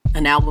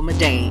An Album a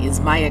Day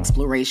is my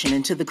exploration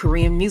into the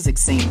Korean music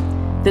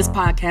scene. This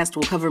podcast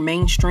will cover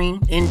mainstream,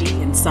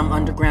 indie, and some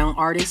underground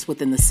artists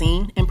within the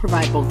scene and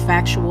provide both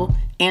factual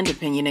and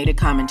opinionated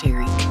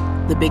commentary.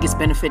 The biggest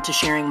benefit to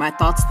sharing my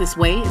thoughts this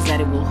way is that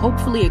it will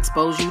hopefully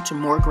expose you to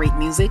more great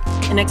music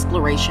and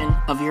exploration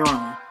of your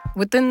own.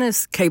 Within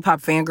this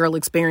K-pop fangirl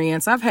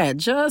experience, I've had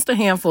just a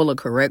handful of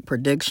correct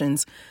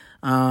predictions.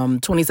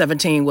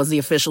 2017 was the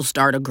official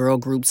start of girl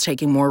groups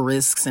taking more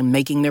risks and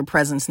making their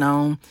presence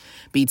known.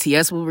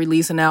 BTS will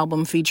release an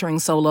album featuring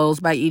solos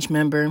by each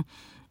member.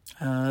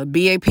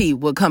 BAP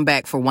would come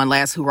back for one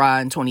last hurrah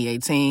in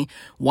 2018.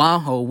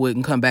 Wonho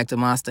wouldn't come back to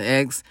Monster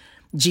X.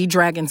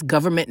 G-Dragon's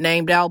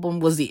government-named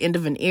album was the end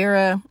of an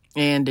era.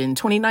 And in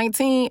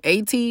 2019,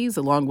 ATEEZ,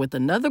 along with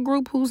another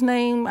group whose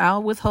name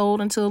I'll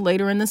withhold until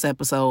later in this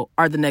episode,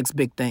 are the next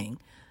big thing.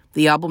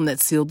 The album that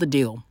sealed the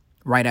deal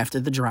right after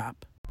the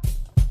drop.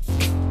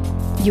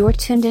 You're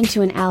tuned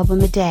into An Album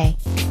a Day.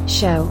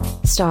 Show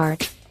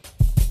start.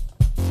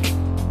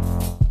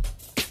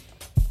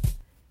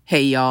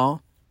 Hey,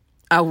 y'all.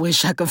 I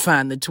wish I could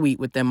find the tweet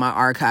within my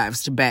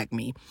archives to back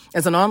me.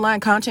 As an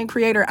online content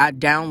creator, I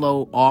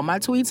download all my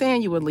tweets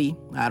annually.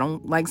 I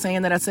don't like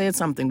saying that I said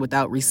something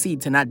without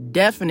receipts, and I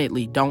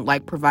definitely don't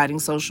like providing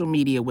social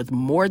media with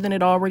more than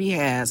it already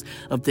has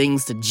of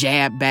things to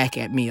jab back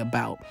at me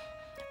about.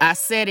 I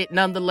said it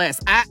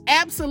nonetheless. I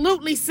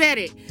absolutely said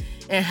it.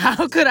 And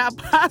how could I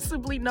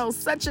possibly know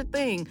such a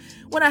thing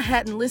when I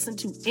hadn't listened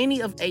to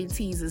any of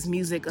ATEEZ's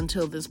music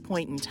until this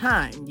point in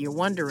time? You're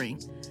wondering.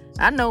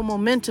 I know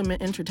momentum and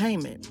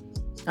entertainment.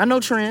 I know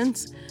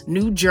trends,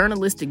 new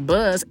journalistic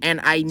buzz,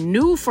 and I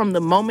knew from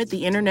the moment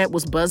the internet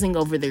was buzzing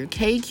over their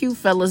KQ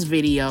Fellas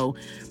video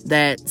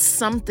that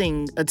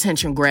something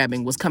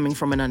attention-grabbing was coming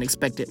from an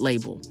unexpected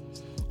label.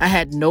 I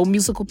had no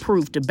musical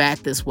proof to back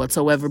this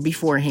whatsoever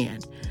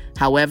beforehand.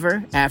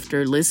 However,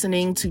 after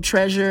listening to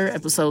Treasure,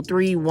 Episode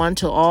 3, One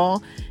to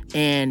All,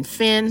 and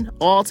Finn,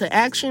 All to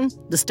Action,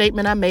 the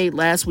statement I made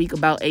last week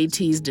about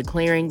ATEEZ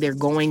declaring they're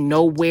going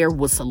nowhere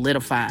was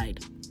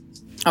solidified.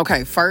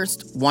 Okay,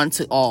 first, One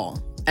to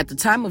All. At the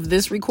time of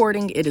this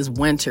recording, it is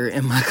winter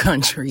in my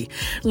country.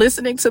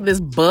 Listening to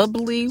this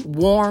bubbly,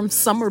 warm,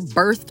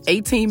 summer-birthed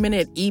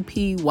 18-minute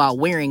EP while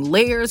wearing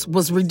layers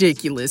was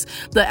ridiculous.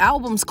 The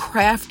album's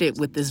crafted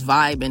with this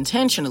vibe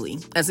intentionally,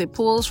 as it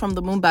pulls from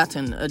the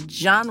Moombahton, a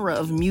genre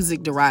of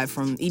music derived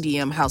from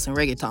EDM, house, and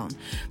reggaeton.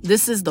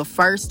 This is the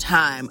first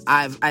time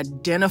I've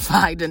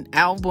identified an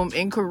album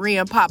in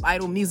Korean pop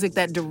idol music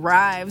that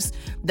drives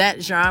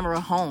that genre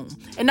home.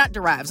 And not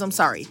drives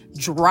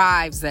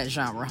that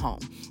genre home.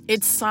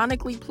 It's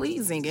sonically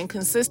pleasing and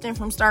consistent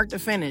from start to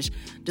finish,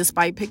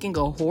 despite picking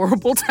a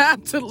horrible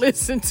time to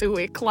listen to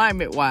it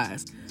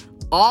climate-wise.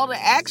 All the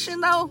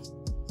action, though,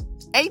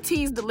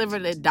 ATEEZ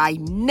delivered a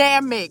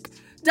dynamic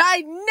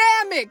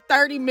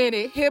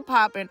 30-minute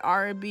hip-hop and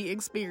R&B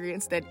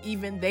experience that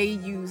even they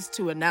use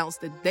to announce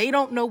that they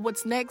don't know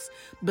what's next,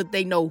 but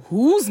they know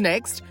who's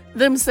next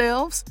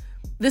themselves.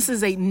 This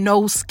is a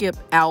no-skip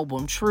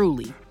album,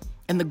 truly.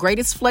 And the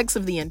greatest flex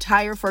of the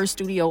entire first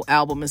studio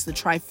album is the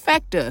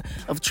trifecta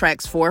of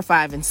tracks 4,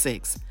 5, and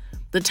 6.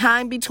 The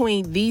time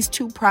between these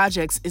two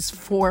projects is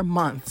 4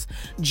 months,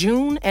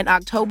 June and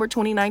October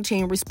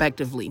 2019,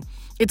 respectively.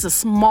 It's a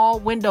small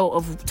window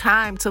of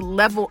time to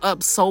level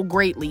up so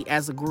greatly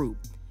as a group.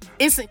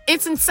 It's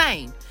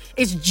insane.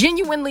 It's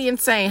genuinely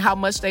insane how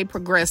much they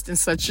progressed in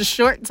such a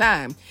short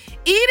time.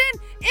 Eden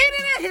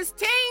and his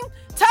team,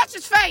 touch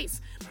his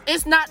face.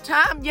 It's not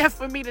time yet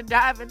for me to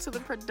dive into the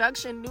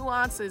production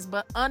nuances,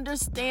 but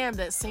understand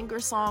that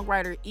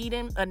singer-songwriter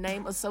Eden, a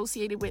name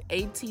associated with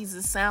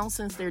ATEEZ's sound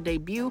since their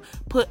debut,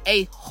 put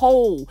a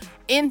whole,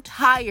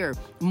 entire,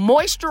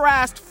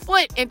 moisturized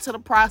foot into the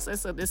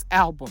process of this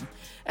album.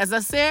 As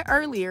I said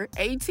earlier,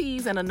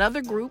 ATEEZ and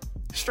another group,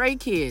 Stray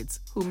Kids,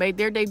 who made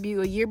their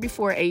debut a year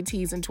before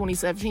ATEEZ in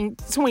 2017,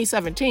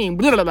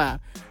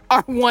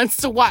 are ones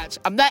to watch.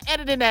 I'm not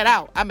editing that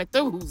out. I'm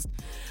enthused.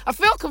 I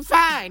feel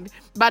confined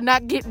by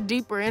not getting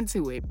deeper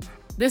into it.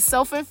 This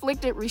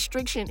self-inflicted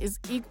restriction is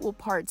equal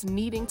parts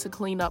needing to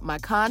clean up my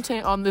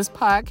content on this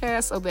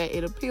podcast so that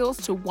it appeals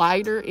to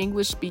wider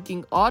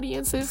English-speaking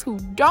audiences who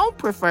don't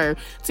prefer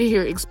to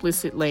hear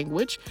explicit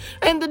language,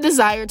 and the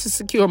desire to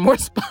secure more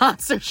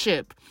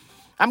sponsorship.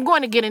 I'm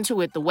going to get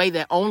into it the way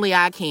that only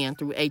I can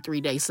through a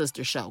 3-day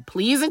sister show.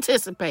 Please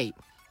anticipate.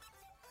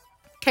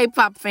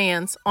 K-pop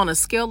fans, on a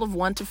scale of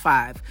 1 to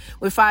 5,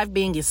 with 5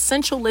 being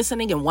essential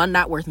listening and 1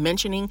 not worth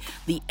mentioning,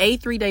 the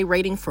A3-day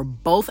rating for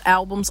both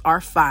albums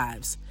are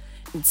 5s.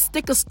 And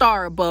stick a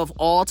star above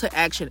All to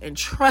Action and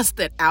trust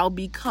that I'll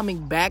be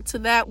coming back to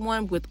that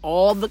one with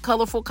all the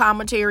colorful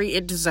commentary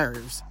it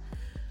deserves.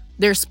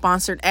 There's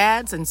sponsored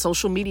ads and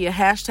social media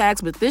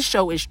hashtags, but this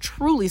show is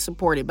truly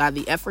supported by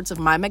the efforts of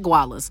my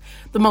Megwalas,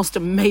 the most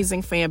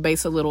amazing fan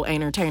base a little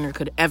entertainer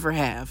could ever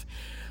have.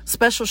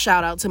 Special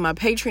shout out to my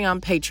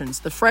Patreon patrons,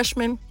 the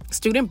freshmen,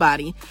 student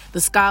body,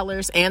 the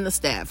scholars, and the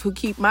staff who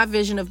keep my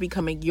vision of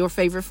becoming your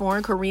favorite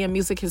foreign Korean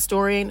music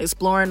historian,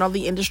 exploring all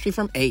the industry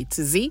from A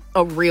to Z,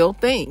 a real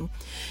thing.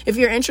 If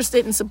you're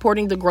interested in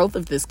supporting the growth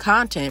of this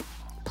content,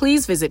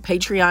 please visit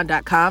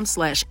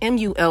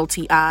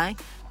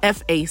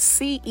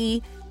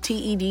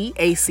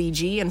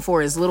patreon.com/MULTIFACETEDACG, and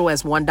for as little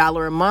as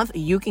 $1 a month,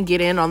 you can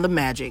get in on the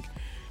magic.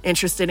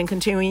 Interested in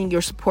continuing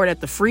your support at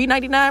the free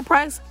 $99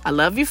 price? I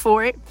love you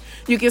for it.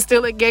 You can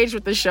still engage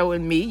with the show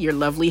and me, your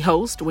lovely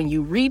host, when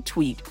you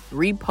retweet,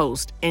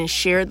 repost, and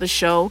share the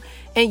show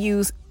and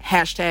use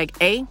hashtag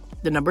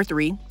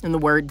A3 and the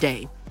word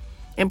day.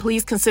 And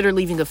please consider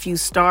leaving a few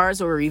stars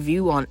or a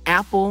review on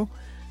Apple,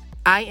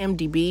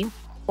 IMDb,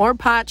 or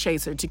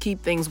Podchaser to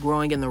keep things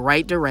growing in the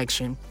right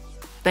direction.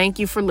 Thank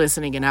you for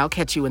listening, and I'll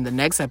catch you in the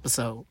next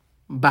episode.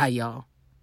 Bye, y'all.